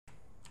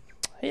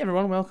Hey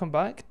everyone, welcome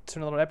back to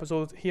another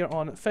episode here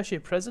on Fishy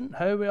Prison.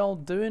 How are we all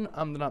doing?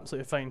 I'm doing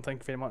absolutely fine, thank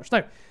you very much.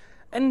 Now,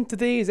 in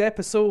today's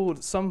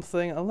episode,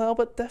 something a little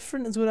bit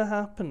different is going to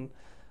happen.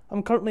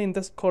 I'm currently in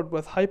Discord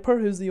with Hyper,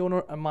 who's the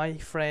owner, and my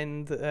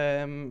friend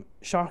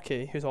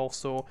Sharky, who's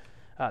also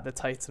at the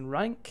Titan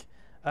rank.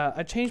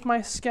 I changed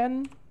my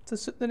skin to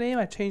suit the name.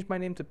 I changed my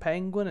name to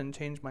Penguin and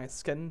changed my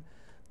skin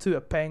to a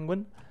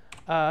penguin.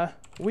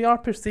 We are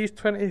Prestige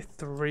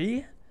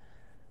 23.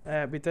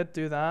 We did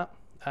do that.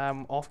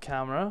 Off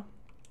camera,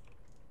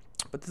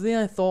 but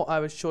today I thought I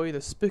would show you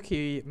the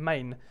spooky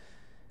mine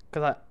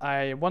because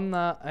I won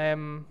that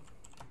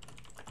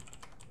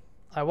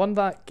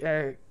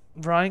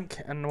rank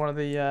in one of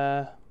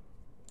the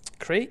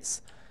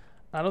crates.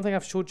 I don't think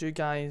I've showed you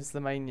guys the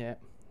mine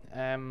yet,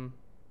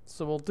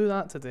 so we'll do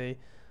that today.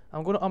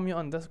 I'm going to unmute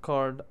on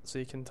Discord so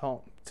you can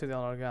talk to the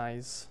other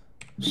guys.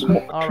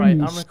 Alright,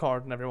 I'm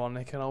recording everyone,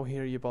 I can all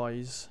hear you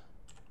boys.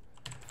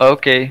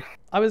 Okay.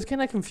 I was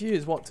kind of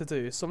confused what to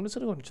do, so I'm just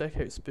going to go and check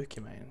out Spooky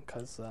Mine,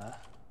 because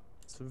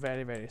it's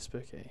very, very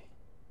spooky.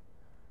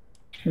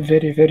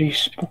 Very, very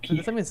spooky. And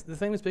the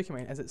thing with Spooky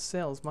Mine is it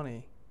sells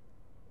money.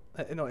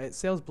 No, it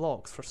sells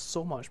blocks for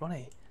so much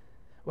money.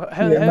 Well,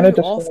 how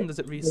often does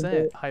it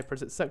reset, Hyper?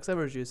 Is it 6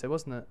 hours you said,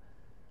 wasn't it?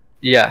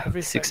 Yeah,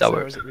 Every 6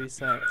 hours hours. it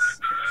resets.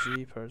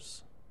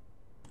 Jeepers.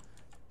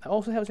 It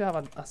also helps you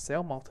have a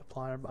cell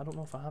multiplier, but I don't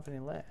know if I have any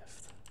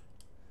left.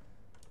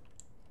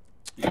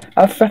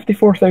 I have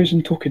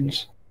 54,000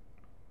 tokens.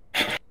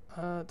 Do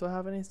I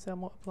have any cell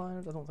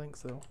multipliers? I don't think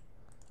so.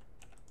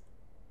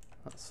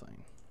 That's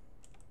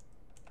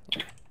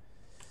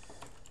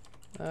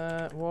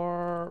fine.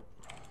 War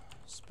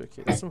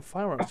spooky. There's some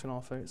fireworks going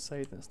off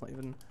outside and it's not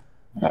even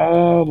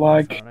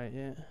Lag. right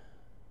yet.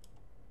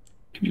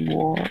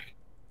 What?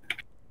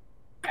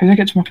 How do I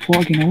get to my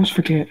plot again? I always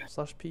forget.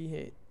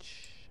 /ph.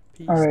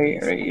 P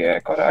Alright, space. right, yeah, I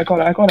got it.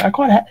 Alright,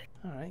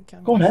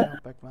 can't Got it.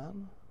 big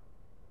man.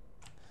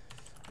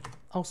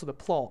 Also the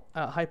plot.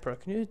 Hyper,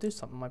 can you do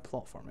something with my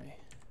plot for me?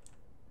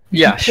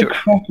 Yeah, sure.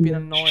 Been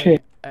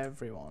annoying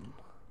everyone.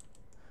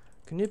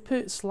 Can you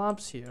put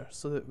slabs here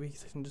so that we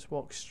can just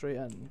walk straight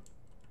in?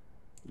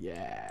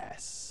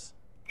 Yes.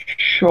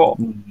 Sure.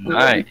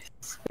 Nice.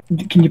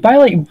 Can you buy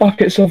like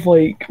buckets of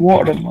like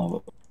water and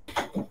lava?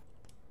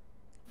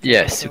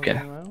 Yes, you Doing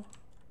can. well.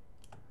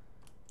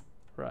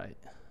 Right.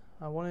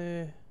 I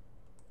want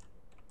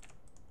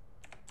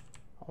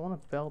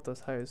to build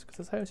this house because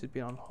this house has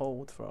been on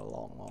hold for a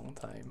long, long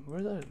time.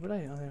 Where's that? Where are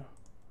you? Oh, there.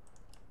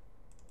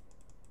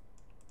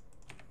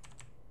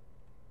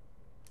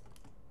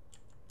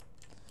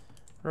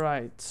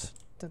 Right.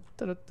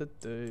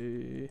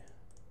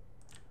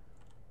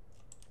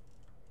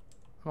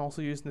 I'm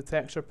also using the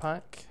texture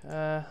pack,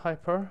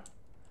 Hyper,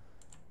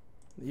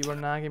 that you were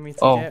nagging me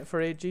to get for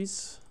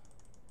ages.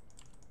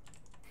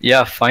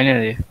 Yeah,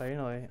 finally.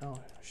 Finally. Oh,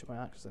 shit, my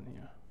axe is in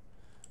here.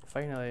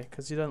 Finally,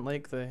 because you didn't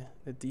like the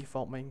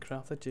default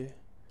Minecraft, did you?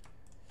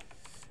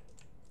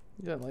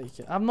 You didn't like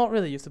it. I'm not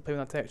really used to playing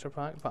a texture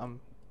pack, but I'm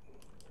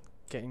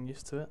getting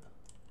used to it.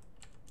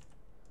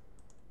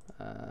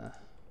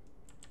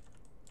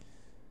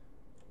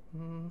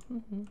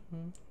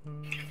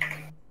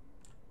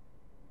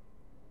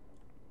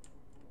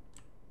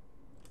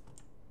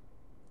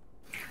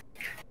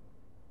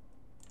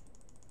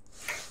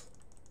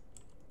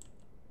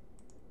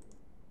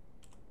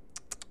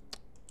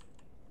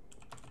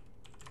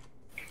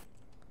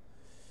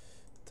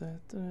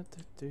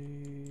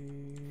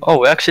 Oh,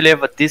 we actually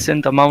have a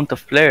decent amount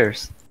of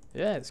players.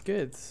 Yeah, it's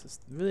good. It's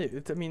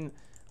really, I mean,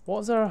 what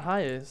was our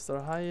highest?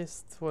 Our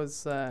highest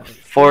was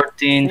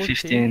 14,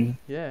 15.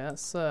 Yeah,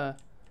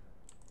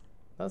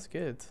 that's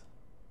good.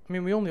 I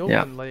mean, we only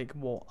opened like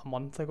what, a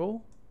month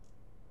ago?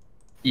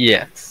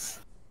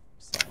 Yes.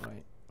 It's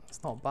alright.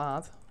 It's not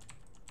bad.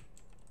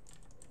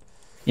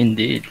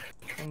 Indeed.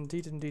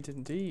 Indeed, indeed,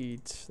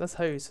 indeed. This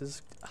house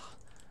is,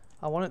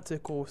 I want it to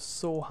go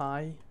so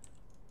high.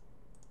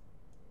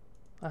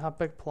 I have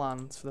big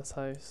plans for this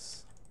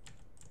house.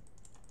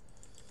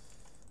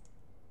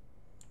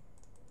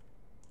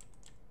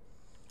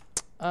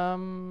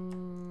 Sharky.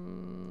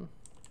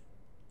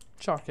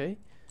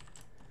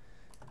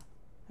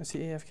 Is he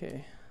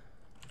AFK?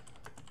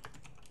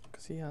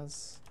 Because he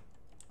has...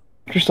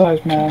 Just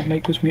as my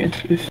mic was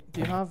muted. Oof.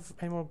 Do you have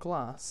any more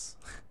glass?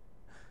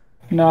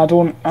 No, I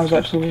don't. I was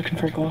actually looking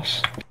for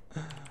glass.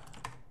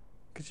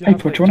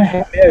 Hyper, do you want to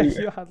help me out?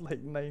 You had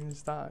like 9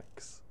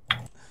 stacks.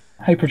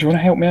 Hyper, do you want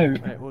to help me out?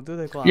 Right, we'll do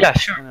the glass. Yeah,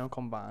 sure. And then I'll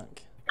come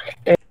back.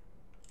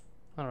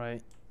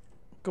 Alright.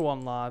 Go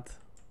on, lad.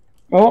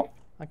 Oh.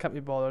 I can't be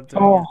bothered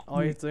doing it. Oh,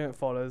 he's doing it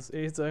for us.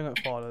 He's doing it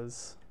for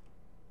us.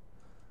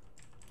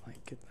 My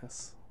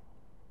goodness.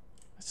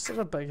 It's such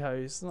a big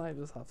house, and I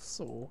just have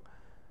so...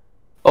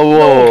 Oh,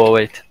 whoa,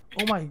 wait.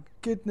 Oh my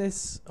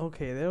goodness.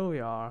 Okay, there we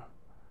are.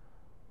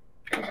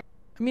 I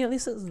mean, at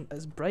least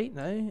it's bright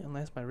now,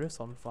 unless my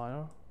roof's on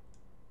fire.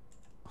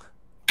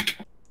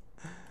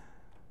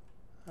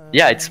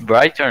 Yeah, it's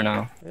brighter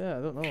now. Yeah,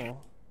 I don't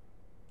know.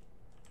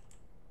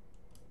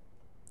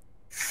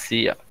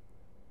 See ya.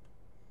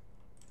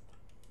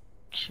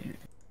 Okay.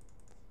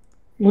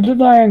 What did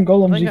the iron I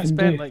golems think I even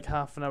spent do? like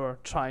half an hour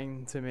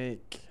trying to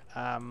make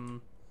a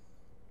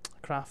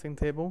crafting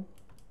table.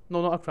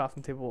 No, not a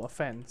crafting table, a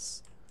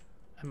fence.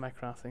 In my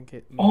crafting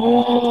kit.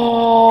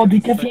 Oh, they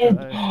Couldn't give figure you.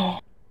 it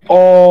out.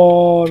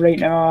 Oh, right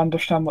now I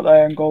understand what the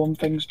iron golem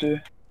things do.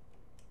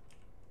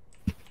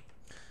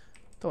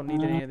 Don't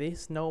need any of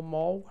these no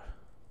more.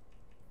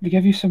 They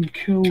give you some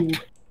cool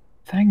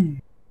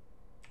thing.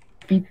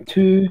 Speed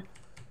 2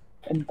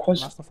 and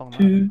Quiz That's not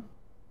 2.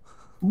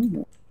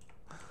 Ooh,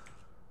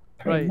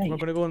 pretty Right, nice. we're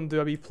gonna go and do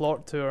a wee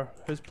plot tour.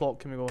 Whose plot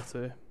can we go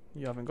to?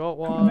 You haven't got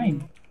Come to one.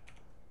 mine.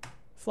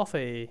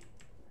 Fluffy.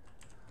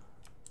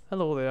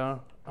 Hello there,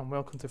 and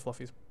welcome to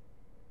Fluffy's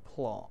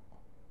plot.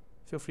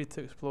 Feel free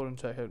to explore and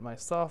check out my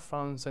stuff.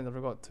 Found saying I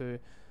forgot to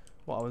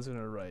what I was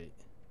gonna write.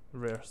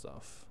 Rare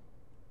stuff.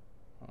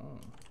 Oh,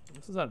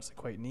 this is actually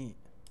quite neat.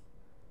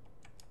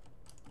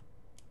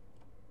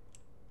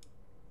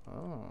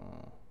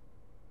 Oh.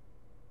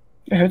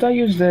 How do I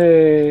use the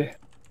Wait,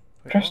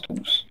 what?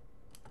 crystals?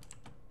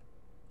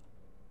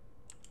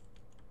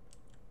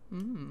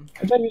 Hmm.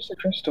 How do I use the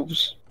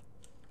crystals?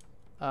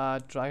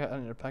 Drag it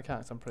on your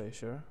pickaxe, I'm pretty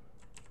sure.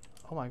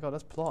 Oh my god,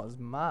 this plot is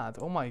mad.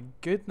 Oh my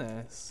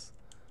goodness.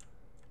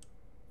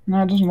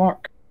 No, it doesn't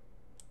work.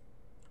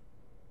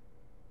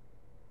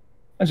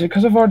 Is it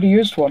because I've already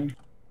used one?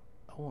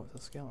 Oh, it's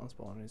a skeleton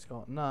spawner he's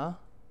got. Nah,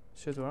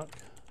 should work.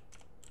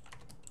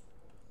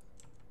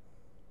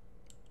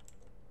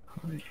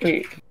 Wait,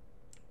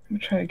 let me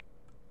try again.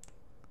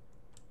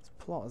 This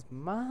plot is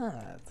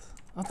mad.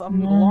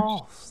 I'm No.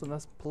 lost in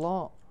this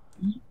plot.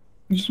 It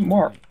doesn't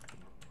work.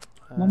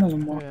 None of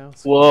them who work.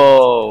 else?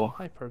 Whoa.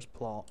 Hyper's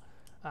plot.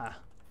 Ah,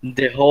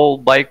 The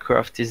whole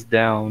Minecraft is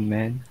down,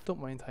 man. don't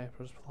mind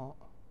Hyper's plot.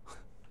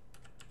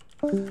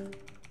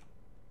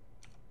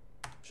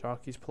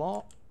 Sharky's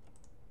plot.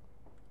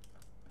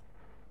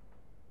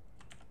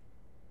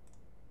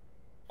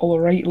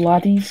 Alright,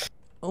 laddies.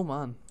 Oh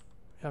man,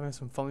 we're having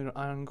some fun with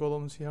iron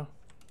golems here.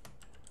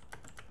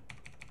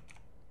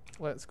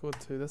 Let's go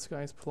to this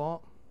guy's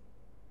plot.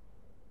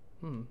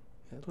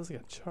 It looks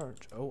like a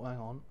church. Oh, hang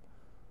on.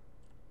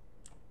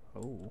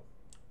 Oh.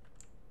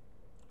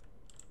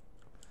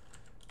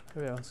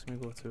 Who else can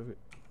we go to?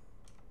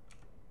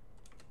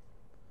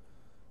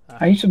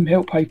 I need some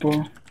help,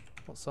 Hyper.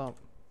 What's up?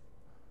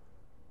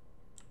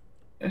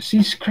 It's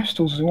these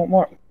crystals, they won't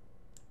work.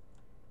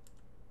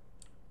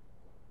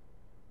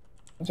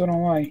 I don't know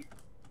why.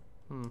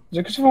 Is it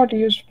because I've already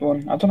used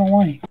one? I don't know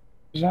why.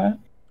 Is that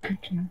it? I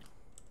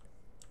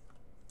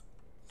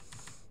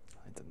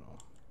don't know.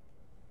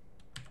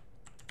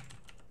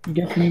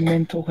 Give me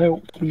mental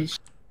help, please.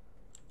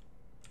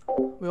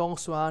 We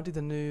also added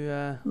a new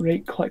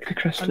Right click the a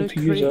crystal new to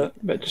use crate, it,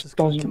 but it which is just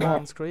called doesn't work.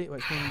 commands crate,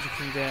 which means you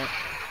can get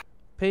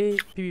pay,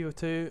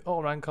 PvP2,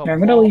 auto rank up, Yeah, I'm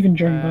gonna plot, leave and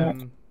join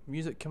back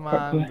music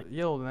command, quickly.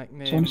 yellow So I want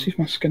nickname, to see if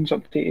my skin's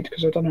updated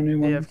because I've done a new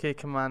one. AFK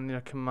command,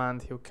 your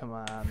command, heal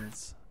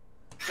commands,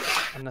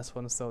 and this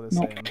one's still the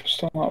Nope, same,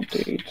 still not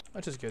updated.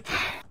 which is good.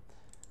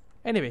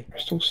 Anyway,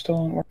 Crystals still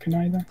aren't working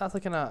either. that's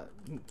like an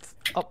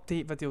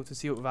update video to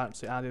see what we've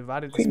actually added. We've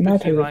added the Quite mad how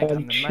spooky they've rank and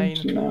added the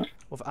shields mine. and that.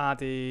 We've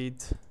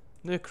added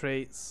new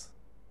crates.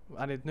 We've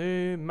added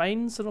new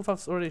mines. I don't know if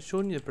I've already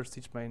shown you the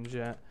prestige mines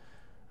yet.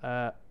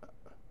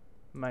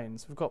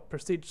 Mines. We've got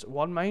prestige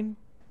 1 mine.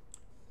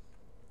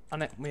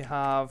 And then we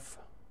have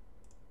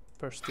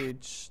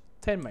prestige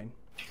 10 mine.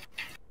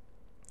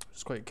 Which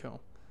is quite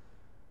cool.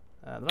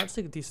 They're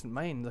actually decent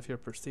mines if you're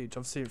prestige.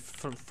 Obviously,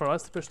 for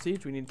us to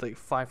prestige, we need like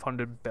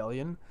 500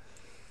 billion.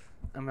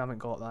 And we haven't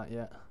got that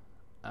yet.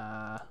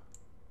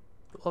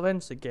 We'll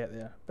eventually get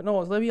there. But no,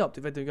 it's a wee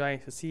update video,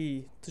 guys,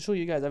 to show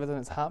you guys everything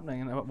that's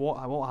happening and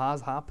what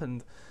has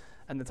happened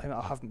in the time that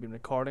I haven't been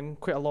recording.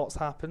 Quite a lot's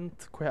happened.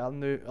 Quite a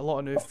lot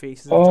of new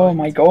faces have Oh joined.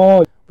 my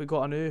god. We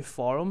got a new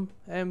forum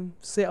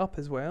set up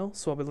as well,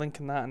 so I'll be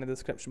linking that in the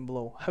description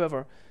below.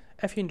 However,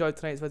 if you enjoyed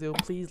tonight's video,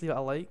 please leave it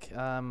a like,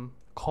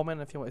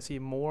 comment if you want to see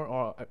more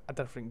or a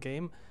different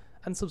game,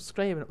 and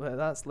subscribe.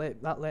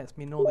 That lets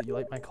me know that you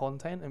like my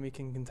content, and we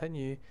can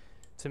continue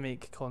to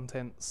make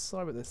content.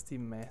 Sorry about the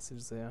Steam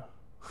message there.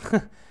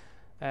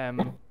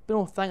 But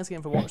no, thanks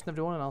again for watching,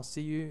 everyone, and I'll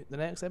see you the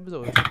next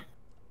episode.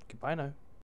 Goodbye now.